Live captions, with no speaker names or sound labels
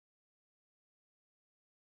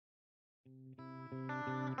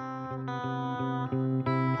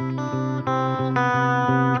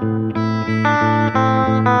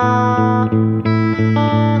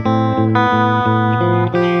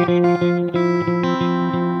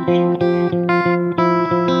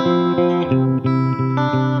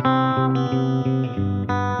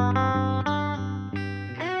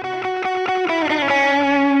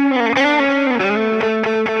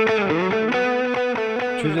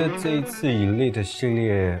得这一次ELITE系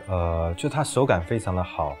列，就它手感非常的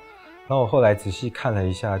好。然后我后来仔细看了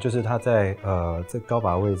一下，就是它在这高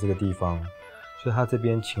把位这个地方，就是它这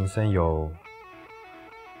边琴身有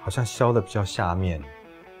好像削的比较下面，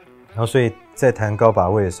然后所以在弹高把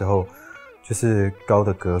位的时候，就是高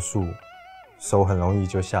的格数，手很容易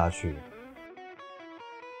就下去。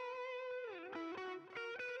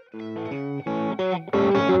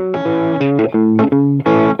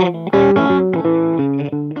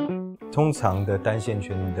通常的单线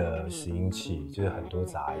圈的拾音器就是很多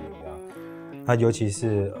杂音这样，那尤其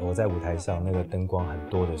是我在舞台上那个灯光很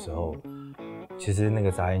多的时候，其实那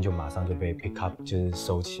个杂音就马上就被 pick up， 就是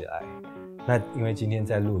收起来。那因为今天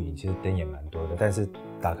在录影，其实灯也蛮多的，但是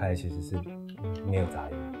打开其实是没有杂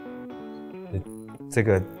音。这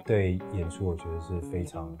个对演出我觉得是非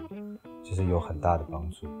常，就是有很大的帮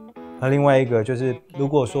助。那另外一个就是，如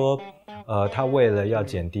果说他为了要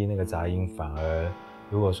减低那个杂音，反而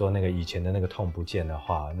如果说那个以前的那个痛不见的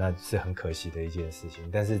话，那是很可惜的一件事情。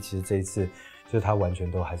但是其实这一次，就是他完全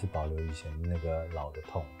都还是保留以前那个老的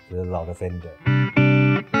痛，就是老的 Fender。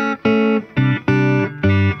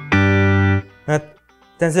那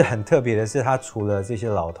但是很特别的是，它除了这些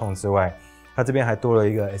老痛之外，它这边还多了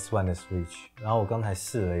一个 S1 的 switch。然后我刚才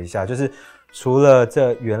试了一下，就是除了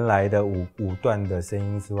这原来的五段的声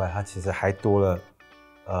音之外，它其实还多了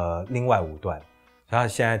另外5段。它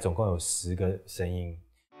现在总共有10个声音。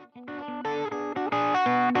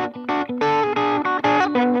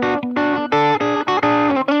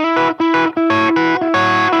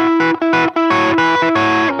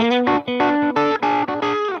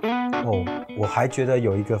我还觉得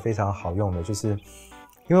有一个非常好用的，就是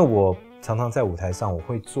因为我常常在舞台上，我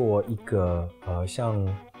会做一个像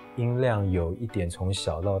音量有一点从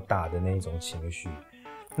小到大的那一种情绪。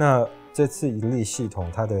那这次ELITE系统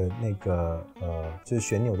它的那个就是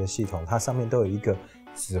旋钮的系统，它上面都有一个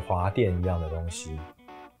指滑垫一样的东西，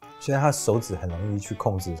所以它手指很容易去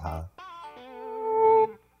控制它。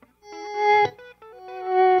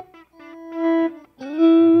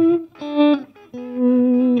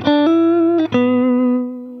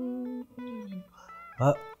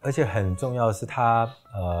而且很重要的是它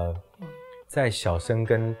在小声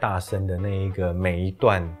跟大声的那一个每一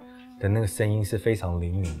段的那个声音是非常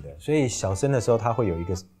灵敏的，所以小声的时候它会有一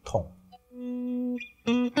个痛，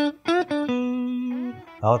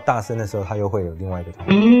然后大声的时候它又会有另外一个痛。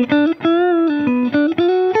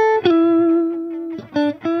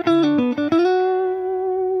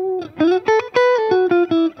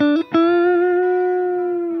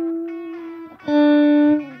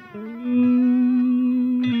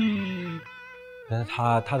但是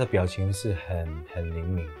他的表情是很灵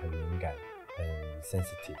敏、很敏感、很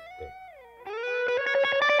sensitive， 对。